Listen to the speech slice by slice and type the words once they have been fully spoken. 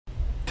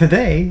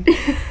Today,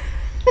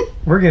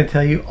 we're going to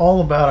tell you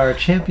all about our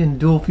Champion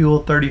Dual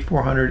Fuel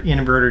 3400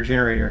 inverter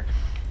generator,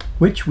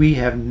 which we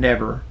have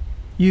never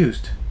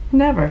used.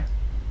 Never.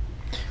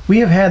 We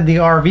have had the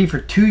RV for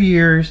 2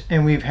 years,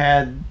 and we've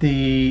had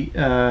the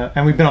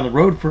and we've been on the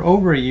road for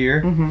over a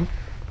year. Mm-hmm.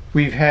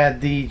 We've had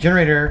the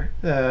generator.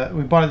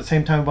 We bought it at the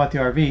same time we bought the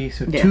RV,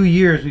 so yeah. 2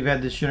 years we've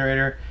had this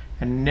generator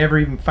and never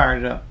even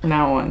fired it up.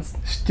 Not once.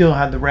 Still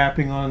had the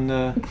wrapping on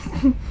the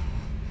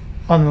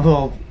on the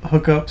little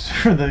hookups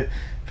for the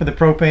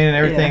propane and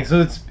everything.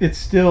 Yeah. So it's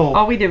still.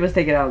 All we did was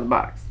take it out of the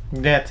box.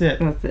 That's it.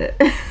 That's it.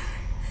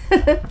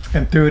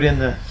 And threw it in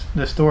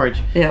the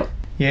storage. Yep.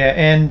 Yeah,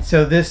 and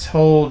so this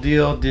whole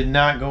deal did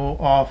not go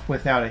off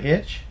without a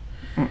hitch,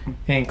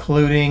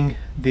 including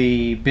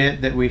the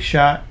bit that we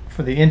shot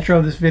for the intro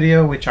of this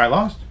video, which I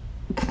lost.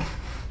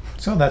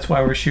 So that's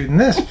why we're shooting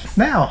this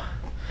now.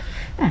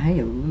 How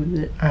you lose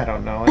it? I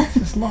don't know. It's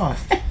just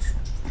lost.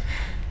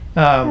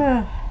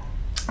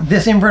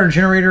 This inverter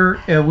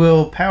generator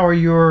will power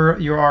your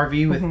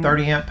RV with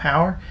 30 amp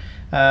power.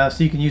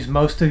 So you can use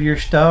most of your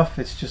stuff.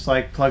 It's just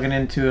like plugging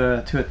into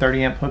a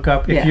 30 amp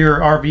hookup. If your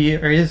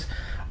RV is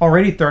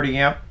already 30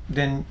 amp,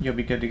 then you'll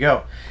be good to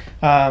go.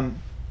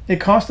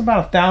 It costs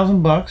about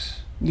 $1,000.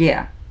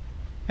 Yeah.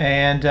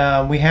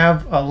 And we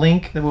have a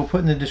link that we'll put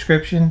in the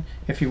description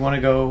if you want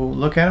to go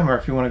look at them, or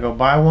if you want to go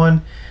buy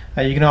one.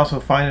 You can also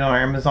find it on our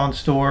Amazon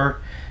store,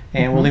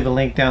 and we'll leave a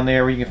link down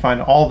there where you can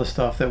find all the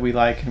stuff that we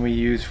like and we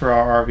use for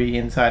our RV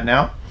inside and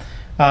out.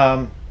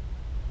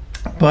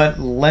 But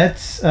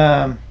let's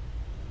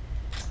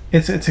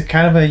it's a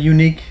kind of a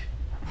unique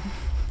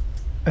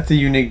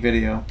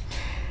video.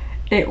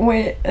 It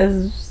went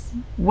as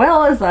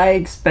well as I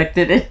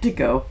expected it to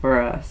go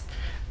for us.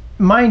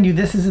 Mind you,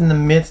 this is in the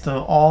midst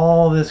of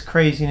all this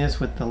craziness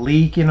with the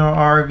leak in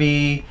our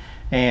RV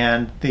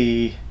and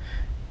the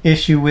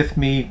issue with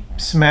me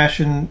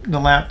smashing the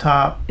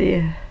laptop.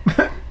 Yeah.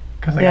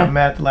 Because I got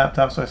mad at the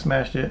laptop, so I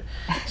smashed it.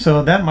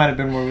 So that might have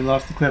been where we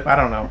lost the clip. I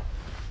don't know.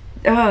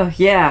 Oh,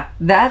 yeah.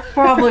 That's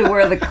probably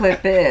where the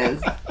clip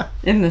is.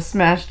 In the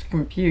smashed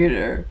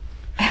computer.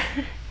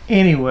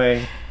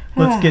 Anyway,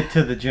 let's get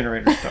to the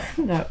generator stuff.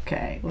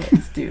 Okay,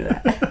 let's do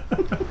that.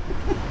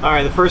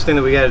 Alright, the first thing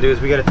that we got to do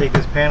is we got to take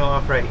this panel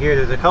off right here.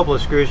 There's a couple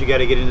of screws you got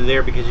to get into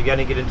there because you got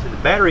to get into the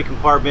battery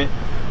compartment.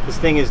 This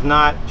thing is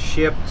not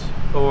shipped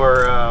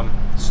or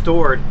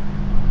stored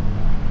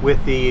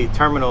with the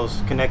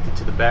terminals connected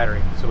to the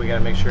battery. So we got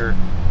to make sure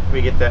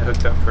we get that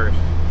hooked up first.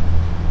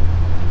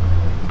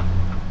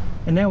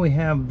 And now we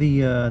have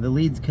the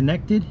leads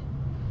connected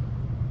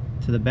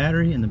to the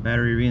battery and the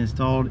battery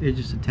reinstalled. It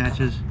just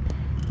attaches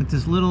with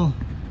this little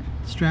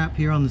strap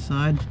here on the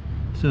side.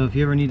 So if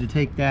you ever need to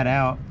take that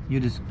out,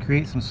 you just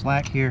create some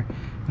slack here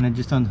and it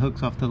just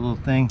unhooks off the little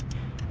thing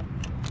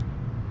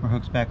or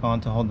hooks back on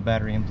to hold the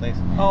battery in place.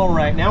 All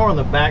right, now we're on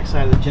the back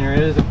side of the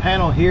generator. There's a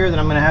panel here that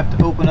I'm going to have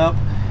to open up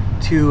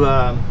to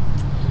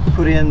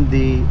put in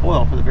the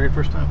oil for the very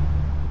first time.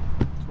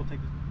 So we'll take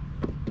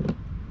this.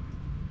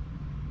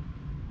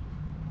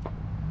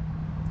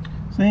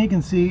 So you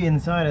can see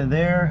inside of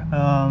there,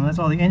 that's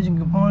all the engine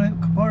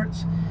component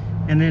parts,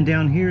 and then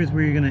down here is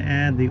where you're going to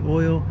add the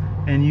oil,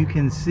 and you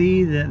can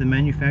see that the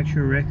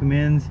manufacturer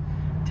recommends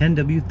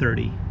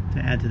 10W30 to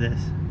add to this.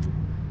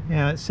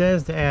 Now it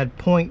says to add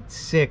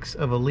 0.6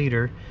 of a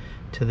liter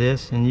to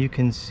this, and you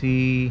can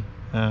see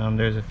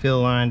there's a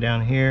fill line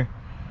down here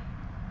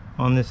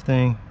on this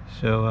thing,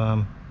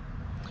 so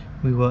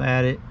we will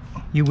add it.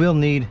 You will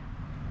need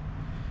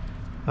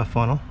a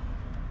funnel.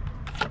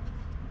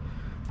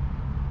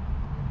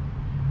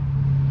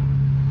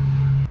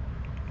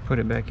 Put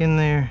it back in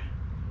there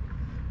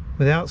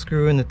without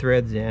screwing the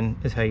threads in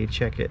is how you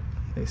check it,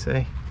 they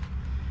say.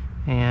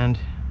 And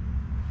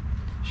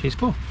she's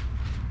full.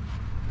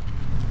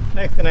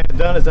 Next thing I've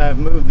done is I've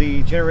moved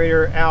the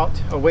generator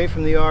out away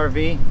from the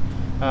RV.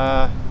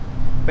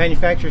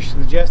 Manufacturer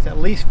suggests at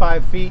least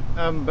 5 feet.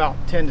 I'm about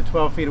 10 to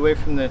 12 feet away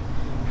from the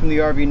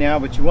RV now,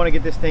 but you want to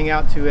get this thing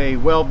out to a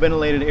well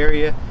ventilated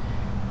area.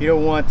 You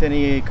don't want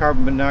any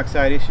carbon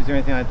monoxide issues or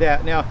anything like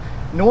that. Now,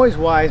 noise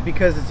wise,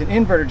 because it's an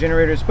inverter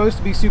generator, it's supposed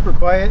to be super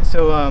quiet.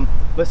 So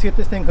let's get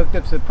this thing hooked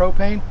up to the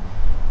propane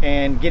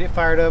and get it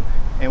fired up,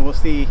 and we'll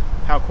see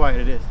how quiet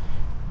it is.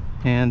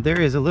 And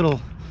there is a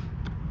little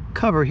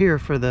cover here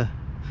for the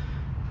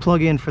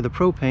plug-in for the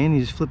propane.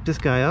 You just flip this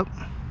guy up,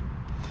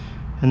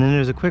 and then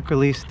there's a quick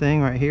release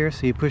thing right here,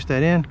 so you push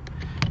that in,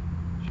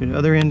 shoot the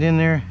other end in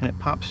there, and it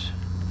pops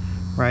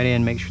right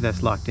in. Make sure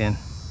that's locked in.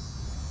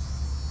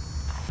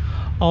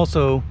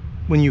 Also,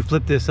 when you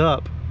flip this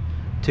up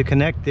to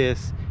connect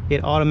this,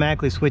 it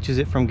automatically switches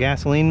it from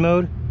gasoline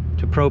mode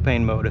to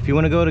propane mode. If you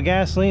want to go to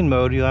gasoline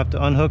mode, you'll have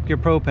to unhook your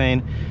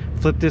propane,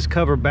 flip this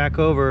cover back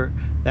over,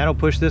 that'll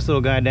push this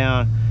little guy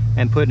down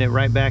and putting it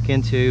right back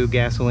into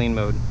gasoline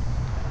mode.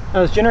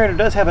 Now this generator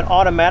does have an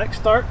automatic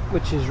start,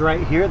 which is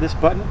right here, this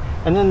button,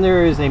 and then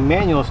there is a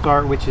manual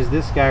start, which is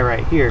this guy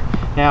right here.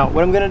 Now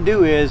what I'm going to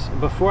do is,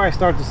 before I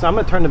start this, I'm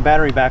going to turn the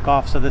battery back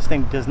off so this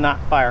thing does not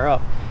fire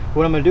up.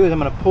 What I'm going to do is I'm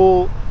going to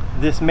pull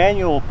this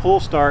manual pull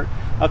start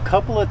a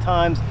couple of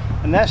times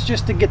And that's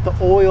just to get the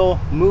oil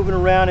moving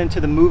around into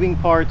the moving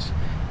parts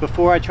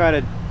before I try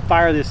to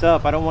fire this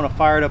up. I don't want to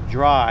fire it up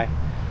dry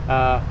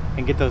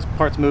and get those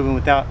parts moving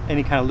without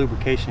any kind of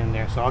lubrication in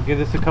there. So I'll give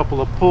this a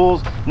couple of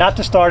pulls, not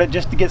to start it,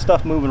 just to get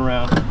stuff moving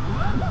around.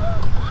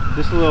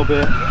 Just a little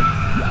bit.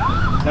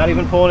 Not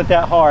even pulling it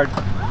that hard.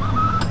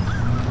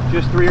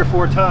 Just 3 or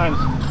 4 times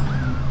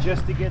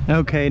just to get.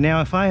 Okay,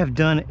 now if I have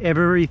done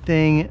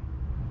everything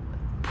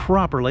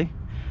properly,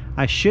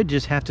 I should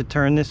just have to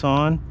turn this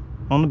on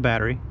the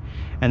battery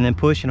and then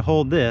push and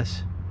hold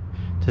this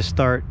to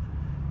start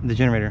the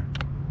generator.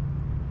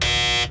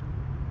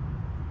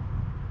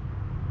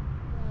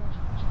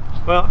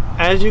 Well,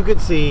 as you could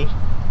see,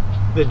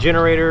 the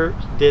generator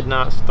did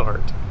not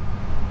start.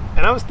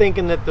 And I was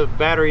thinking that the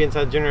battery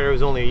inside the generator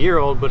was only a year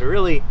old, but it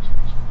really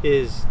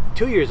is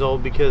 2 years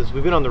old because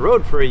we've been on the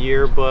road for a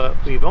year, but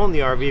we've owned the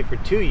RV for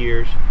 2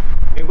 years.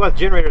 We bought the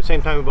generator at the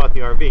same time we bought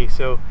the RV,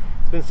 so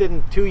it's been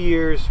sitting 2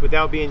 years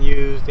without being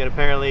used, and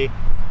apparently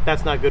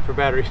that's not good for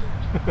batteries.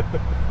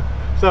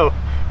 So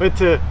went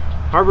to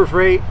Harbor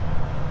Freight,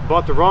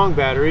 bought the wrong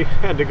battery,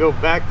 had to go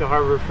back to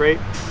Harbor Freight.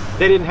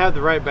 They didn't have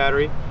the right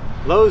battery.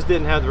 Lowe's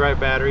didn't have the right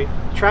battery.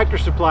 Tractor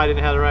Supply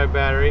didn't have the right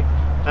battery.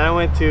 And I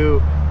went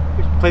to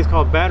a place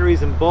called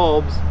Batteries and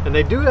Bulbs, and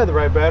they do have the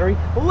right battery.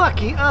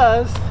 Lucky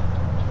us,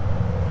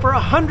 for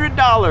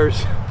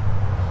 $100.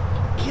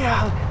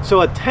 Yeah,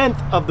 so 1/10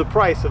 of the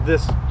price of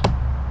this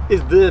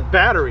is the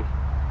battery.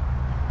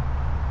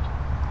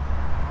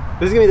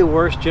 This is gonna be the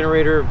worst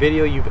generator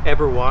video you've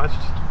ever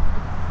watched,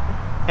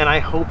 and I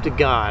hope to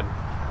God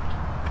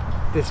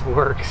this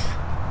works.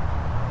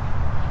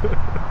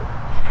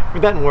 If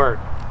it doesn't work,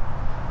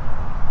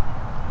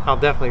 I'll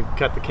definitely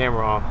cut the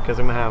camera off because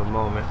I'm gonna have a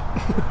moment.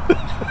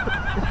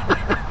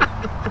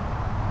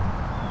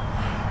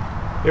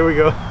 Here we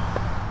go.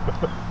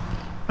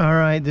 All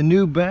right, the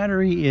new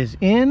battery is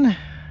in.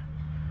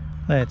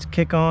 Let's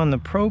kick on the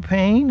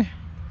propane.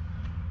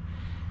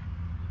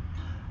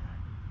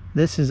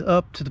 This is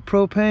up to the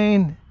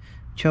propane.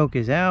 Choke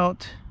is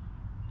out.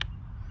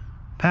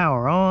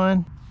 Power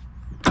on.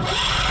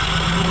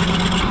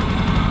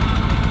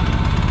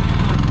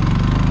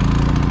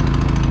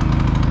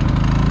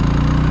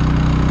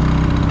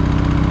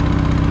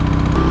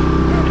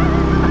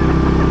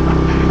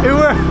 It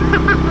worked.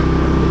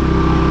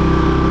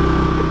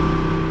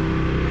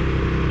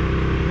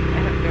 I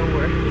have no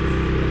words.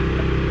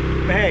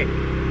 Hey,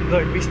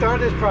 look, we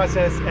started this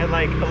process at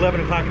like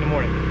 11 o'clock in the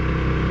morning.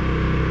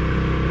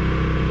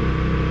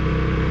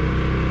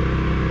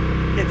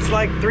 It's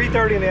like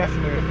 3:30 in the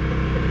afternoon.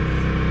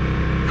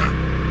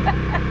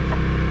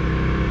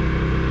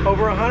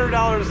 Over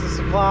 $100 of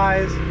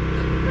supplies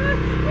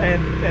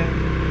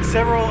and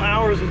several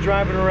hours of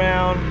driving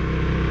around.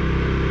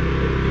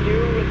 You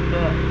with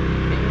the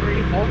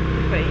angry Hulk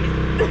face.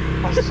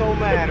 I was so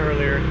mad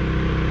earlier.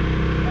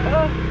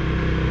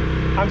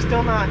 I'm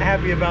still not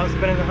happy about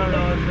spending the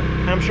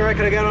 $100. I'm sure I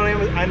could have got on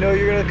Amazon. I know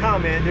you're gonna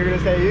comment. You're gonna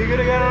say you could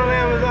have got on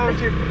Amazon,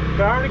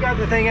 but I already got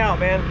the thing out,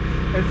 man.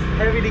 It's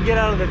heavy to get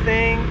out of the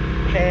thing,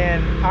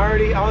 and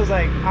I was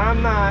like,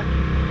 I'm not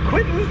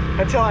quitting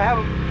until I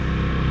have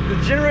the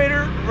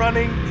generator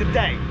running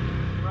today.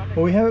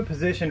 Well, we have it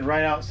positioned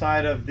right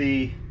outside of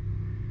the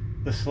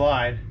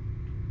slide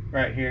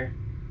right here,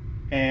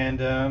 and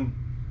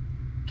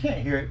can't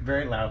hear it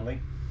very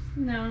loudly.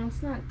 No,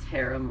 it's not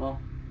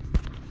terrible.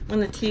 When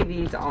the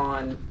TV's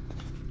on,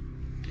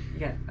 you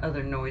got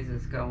other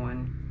noises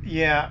going.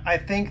 Yeah, I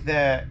think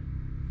that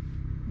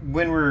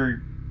when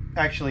we're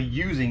actually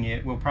using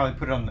it, we'll probably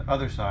put it on the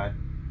other side.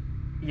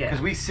 Yeah.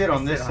 Because we sit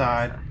on this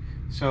side.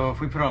 So if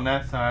we put it on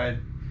that side,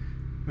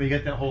 we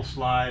get that whole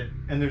slide,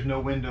 and there's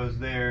no windows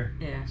there.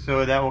 Yeah.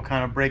 So that will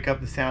kind of break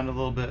up the sound a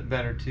little bit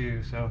better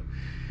too. So.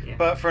 Yeah.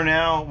 But for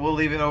now, we'll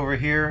leave it over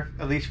here,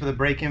 at least for the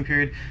break-in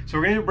period. So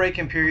we're going to do a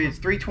break-in period. It's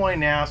 3:20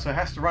 now, so it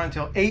has to run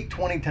until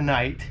 8:20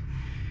 tonight,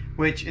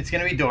 which it's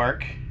going to be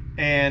dark.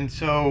 And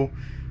so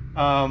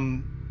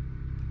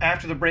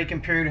after the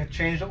break-in period,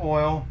 change the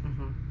oil.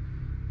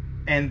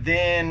 And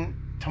then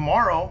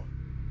tomorrow,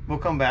 we'll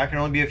come back.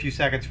 It'll only be a few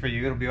seconds for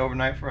you. It'll be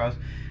overnight for us.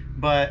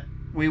 But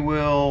we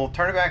will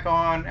turn it back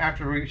on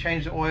after we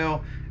change the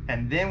oil,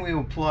 and then we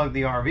will plug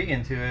the RV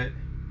into it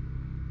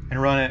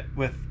and run it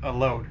with a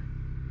load.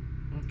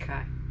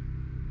 Okay.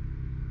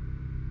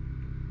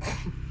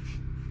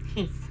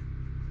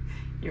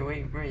 You're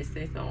waiting for me to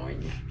say something,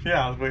 weren't you?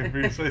 Yeah, I was waiting for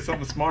you to say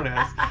something smart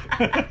ass.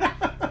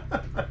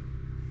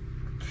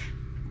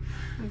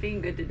 I'm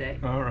being good today.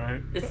 All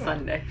right. It's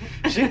Sunday.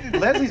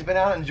 Leslie's been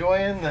out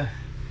enjoying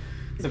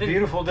the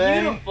beautiful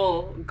day.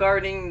 Beautiful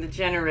guarding the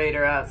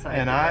generator outside.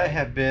 And I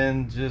have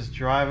been just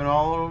driving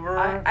all over.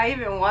 I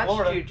even watched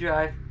Florida. You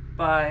drive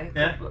by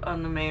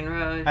on the main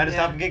road. I just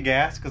stopped to get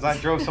gas because I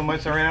drove so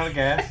much I ran out of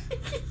gas.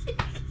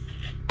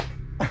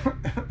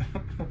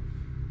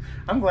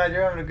 I'm glad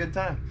you're having a good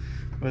time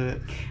with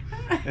it.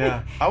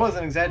 Yeah, I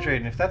wasn't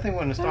exaggerating. If that thing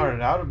wouldn't have started,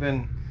 I would have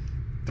been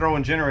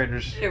throwing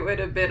generators. It would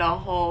have been a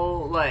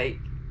whole like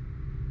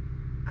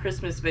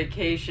Christmas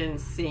Vacation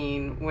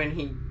scene when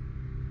he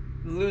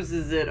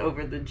loses it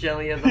over the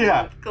Jelly of the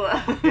Yeah. Month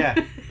Club. Yeah.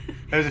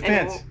 There's a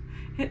And fence.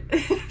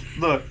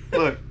 Look.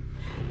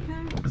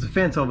 There's a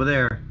fence over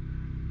there,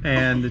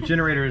 and the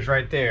generator is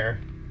right there.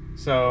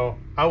 So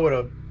I would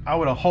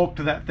have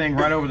hulked that thing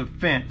right over the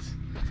fence,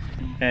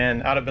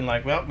 and I'd have been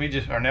like, well, we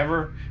just are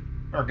never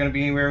going to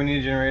be anywhere we need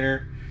a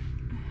generator.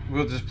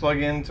 We'll just plug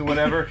into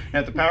whatever,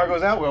 and if the power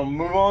goes out, we'll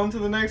move on to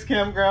the next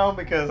campground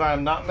because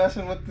I'm not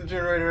messing with the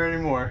generator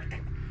anymore.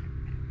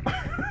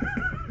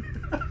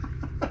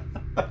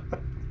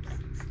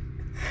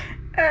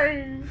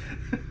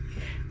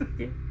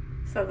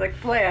 Sounds like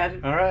a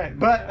plan. All right,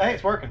 but hey,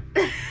 it's working.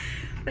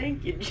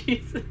 Thank you,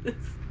 Jesus.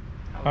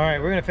 All right,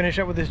 we're gonna finish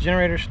up with this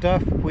generator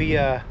stuff. We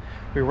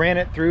ran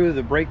it through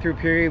the breakthrough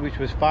period, which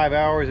was 5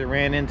 hours. It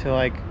ran into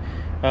like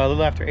a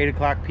little after 8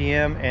 o'clock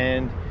p.m.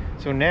 and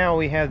so now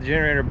we have the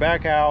generator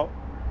back out,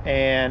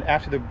 and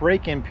after the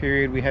break-in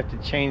period, we have to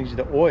change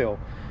the oil.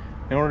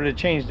 In order to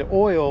change the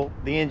oil,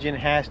 the engine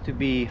has to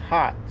be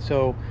hot.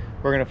 So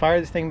we're gonna fire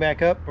this thing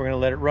back up. We're gonna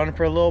let it run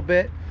for a little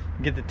bit,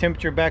 get the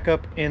temperature back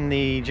up in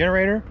the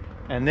generator,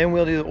 and then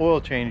we'll do the oil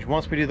change.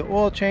 Once we do the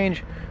oil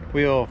change,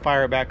 we'll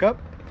fire it back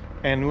up,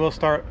 and we'll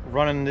start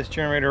running this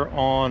generator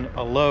on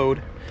a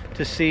load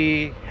to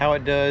see how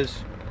it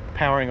does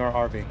powering our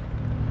RV.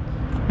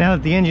 Now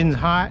that the engine's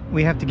hot,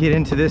 we have to get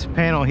into this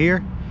panel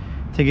here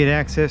to get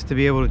access to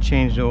be able to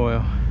change the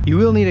oil. You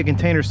will need a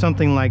container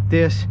something like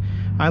this.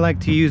 I like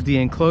to use the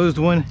enclosed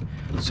one,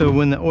 so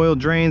when the oil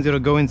drains, it'll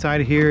go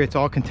inside of here. It's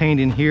all contained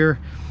in here.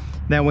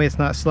 That way it's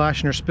not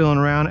sloshing or spilling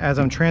around as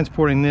I'm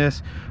transporting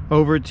this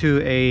over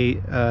to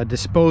a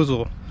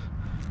disposal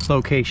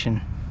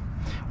location,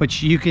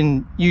 which you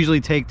can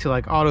usually take to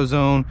like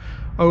AutoZone,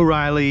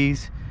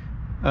 O'Reilly's,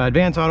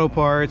 Advanced Auto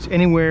Parts,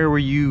 anywhere where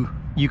you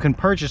can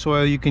purchase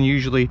oil. You can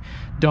usually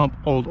dump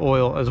old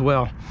oil as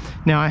well.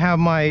 Now I have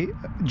my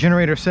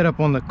generator set up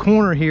on the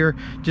corner here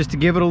just to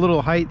give it a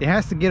little height. It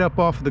has to get up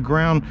off of the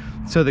ground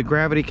so that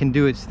gravity can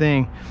do its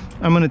thing.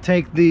 I'm going to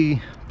take the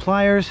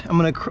pliers, I'm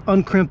going to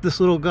uncrimp this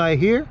little guy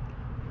here,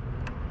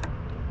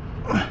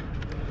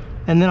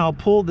 and then I'll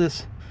pull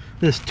this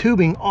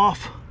tubing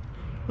off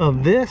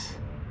of this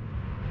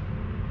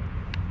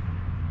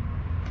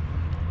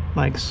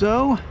like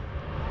so,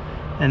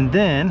 and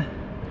then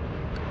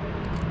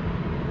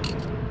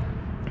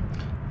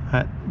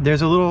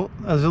there's a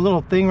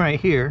little thing right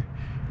here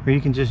where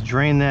you can just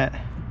drain that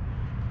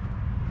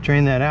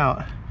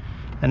out,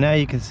 and now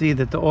you can see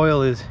that the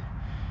oil is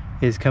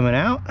coming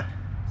out.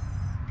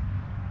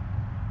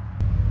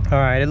 All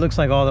right, it looks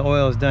like all the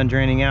oil is done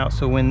draining out.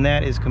 So when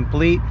that is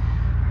complete,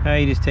 now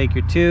you just take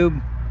your tube,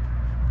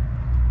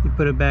 you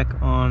put it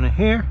back on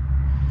here,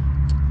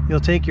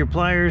 you'll take your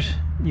pliers,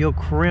 you'll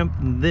crimp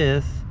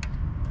this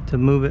to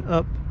move it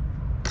up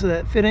to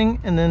that fitting,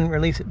 and then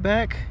release it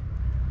back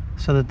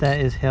so that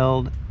that is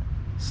held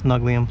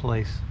snugly in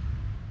place.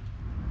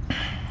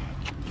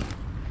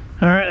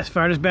 All right, let's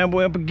fire this bad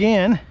boy up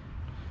again.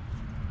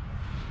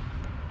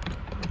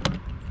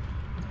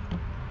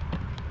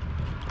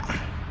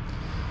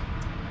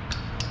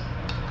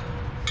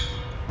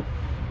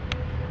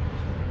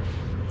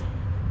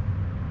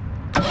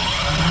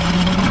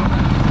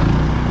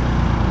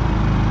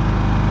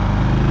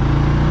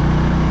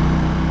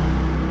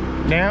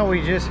 Now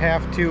we just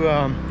have to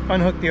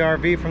unhook the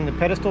RV from the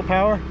pedestal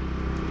power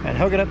and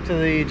hook it up to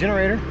the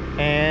generator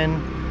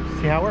and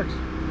see how it works.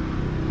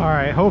 All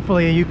right,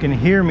 hopefully you can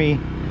hear me.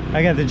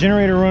 I got the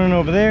generator running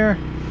over there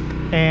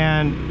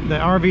and the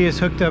RV is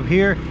hooked up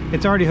here.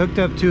 It's already hooked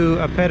up to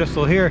a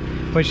pedestal here,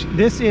 which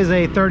this is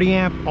a 30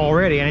 amp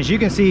already. And as you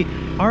can see,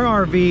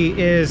 our RV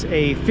is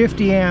a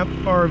 50 amp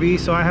RV.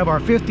 So I have our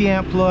 50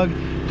 amp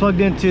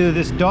plugged into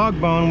this dog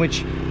bone,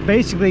 which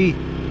basically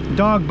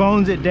dog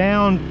bones it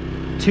down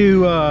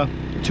to a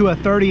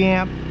 30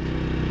 amp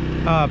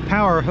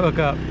power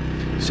hookup.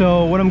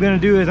 So what I'm going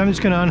to do is I'm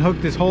just going to unhook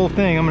this whole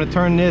thing. I'm going to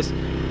turn this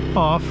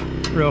off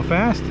real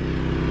fast.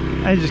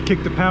 I just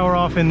kicked the power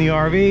off in the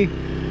RV,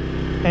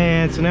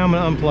 and so now I'm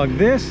going to unplug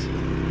this.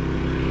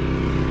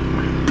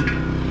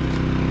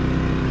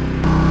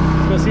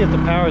 Let's go see if the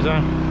power's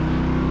on.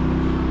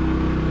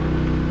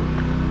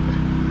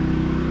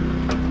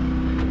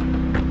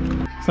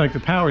 It's like the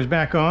power's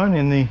back on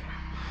in the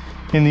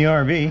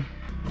RV.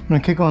 I'm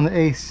going to kick on the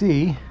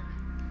AC.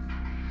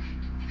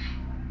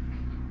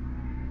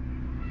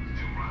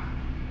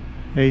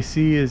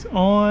 AC is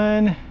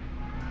on.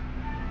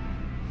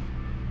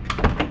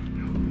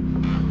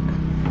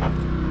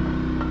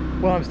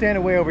 Well, I'm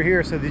standing way over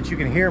here so that you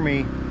can hear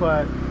me,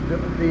 but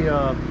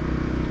the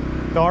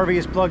RV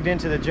is plugged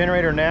into the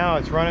generator now.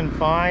 It's running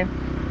fine.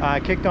 I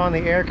kicked on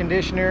the air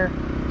conditioner,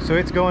 so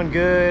it's going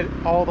good.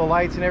 All the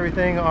lights and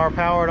everything are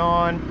powered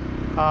on.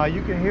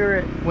 You can hear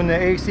it when the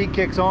AC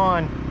kicks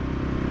on.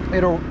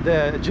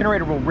 The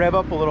generator will rev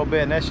up a little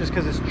bit, and that's just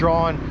because it's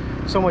drawing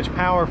so much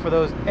power for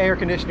those air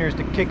conditioners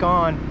to kick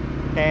on.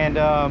 And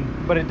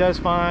but it does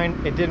fine.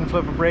 It didn't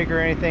flip a breaker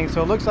or anything,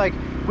 so it looks like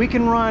we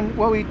can run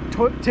what we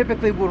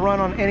typically would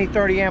run on any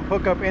 30 amp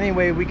hookup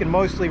anyway. We can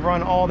mostly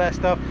run all that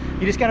stuff.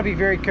 You just got to be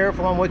very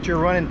careful on what you're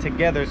running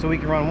together. So we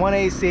can run one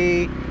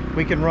AC,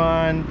 We can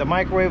run the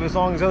microwave as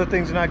long as other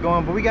things are not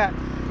going. But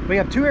we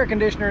have 2 air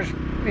conditioners.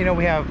 You know,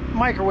 we have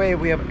microwave,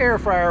 we have air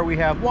fryer, we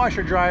have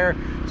washer dryer.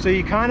 So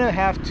you kind of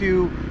have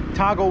to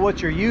toggle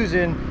what you're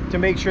using to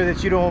make sure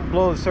that you don't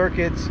blow the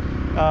circuits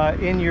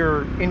in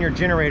your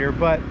generator.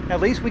 But at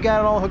least we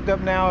got it all hooked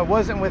up now. It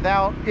wasn't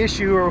without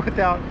issue or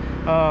without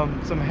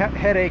some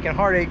headache and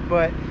heartache,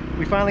 but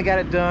we finally got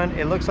it done.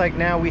 It looks like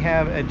now we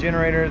have a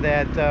generator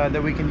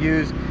that we can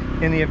use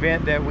in the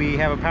event that we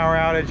have a power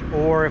outage,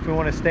 or if we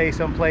want to stay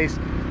someplace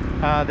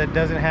that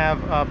doesn't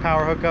have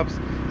power hookups.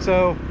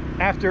 So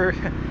after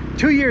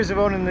 2 years of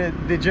owning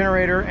the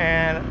generator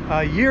and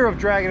a year of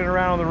dragging it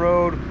around on the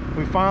road,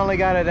 we finally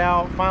got it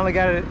out, finally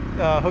got it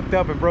hooked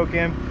up and broke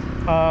in.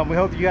 We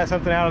hope that you got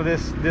something out of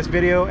this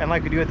video, and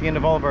like we do at the end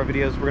of all of our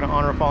videos, we're going to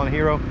honor a fallen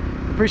hero.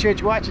 Appreciate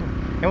you watching,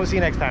 and we'll see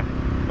you next time.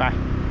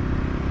 Bye.